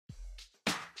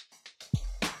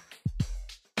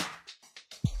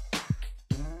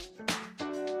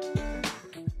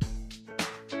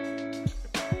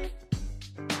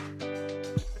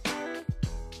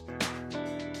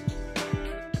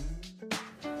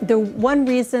The one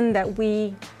reason that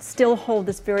we still hold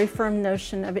this very firm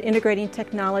notion of integrating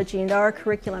technology into our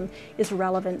curriculum is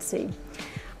relevancy.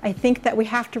 I think that we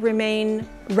have to remain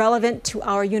relevant to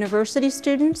our university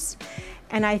students,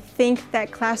 and I think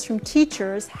that classroom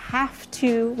teachers have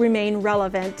to remain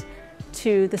relevant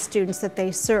to the students that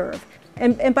they serve.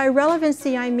 And by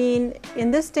relevancy, I mean in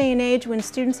this day and age when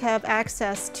students have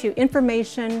access to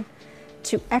information,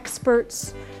 to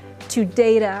experts, to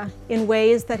data in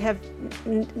ways that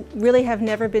really have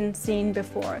never been seen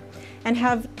before, and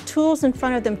have tools in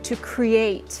front of them to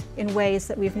create in ways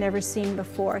that we've never seen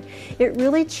before. It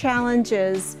really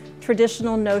challenges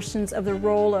traditional notions of the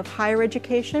role of higher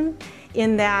education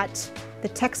in that the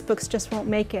textbooks just won't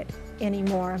make it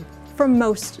anymore for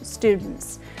most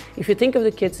students. If you think of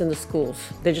the kids in the schools,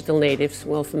 digital natives,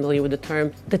 well familiar with the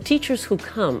term, the teachers who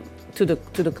come to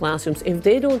the classrooms, if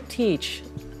they don't teach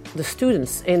the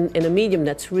students in a medium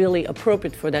that's really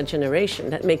appropriate for that generation,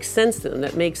 that makes sense to them,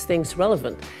 that makes things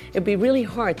relevant, it'd be really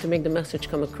hard to make the message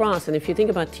come across. And if you think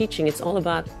about teaching, it's all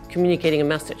about communicating a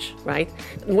message, right?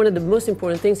 And one of the most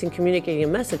important things in communicating a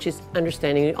message is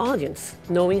understanding the audience,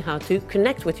 knowing how to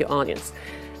connect with your audience,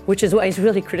 which is why it's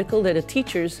really critical that the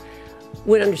teachers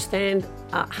would understand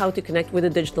how to connect with the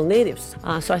digital natives.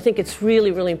 So I think it's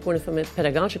really, really important from a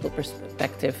pedagogical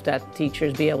perspective that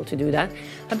teachers be able to do that.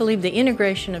 I believe the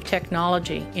integration of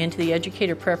technology into the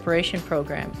educator preparation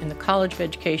program in the College of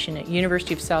Education at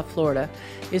University of South Florida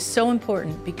is so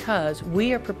important because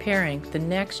we are preparing the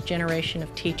next generation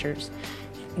of teachers.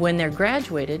 When they're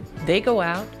graduated, they go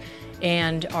out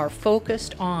and are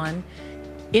focused on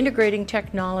integrating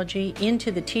technology into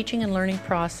the teaching and learning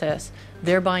process,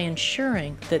 thereby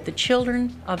ensuring that the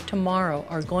children of tomorrow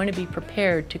are going to be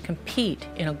prepared to compete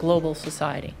in a global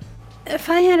society. If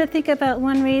I had to think about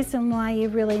one reason why you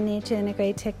really need to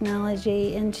integrate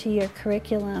technology into your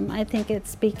curriculum, I think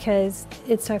it's because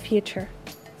it's our future.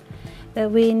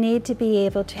 That we need to be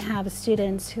able to have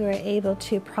students who are able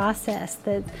to process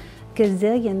the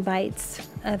gazillion bytes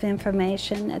of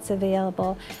information that's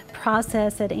available,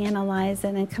 process it, analyze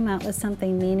it, and come out with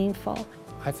something meaningful.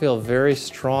 I feel very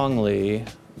strongly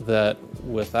that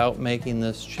without making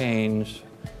this change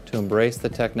to embrace the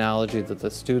technology that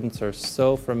the students are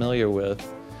so familiar with,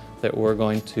 that we're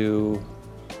going to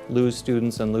lose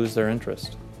students and lose their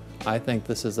interest. I think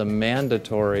this is a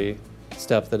mandatory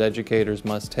step that educators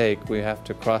must take. We have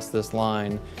to cross this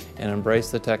line and embrace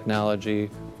the technology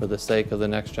for the sake of the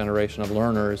next generation of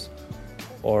learners,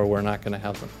 or we're not going to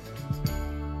have them.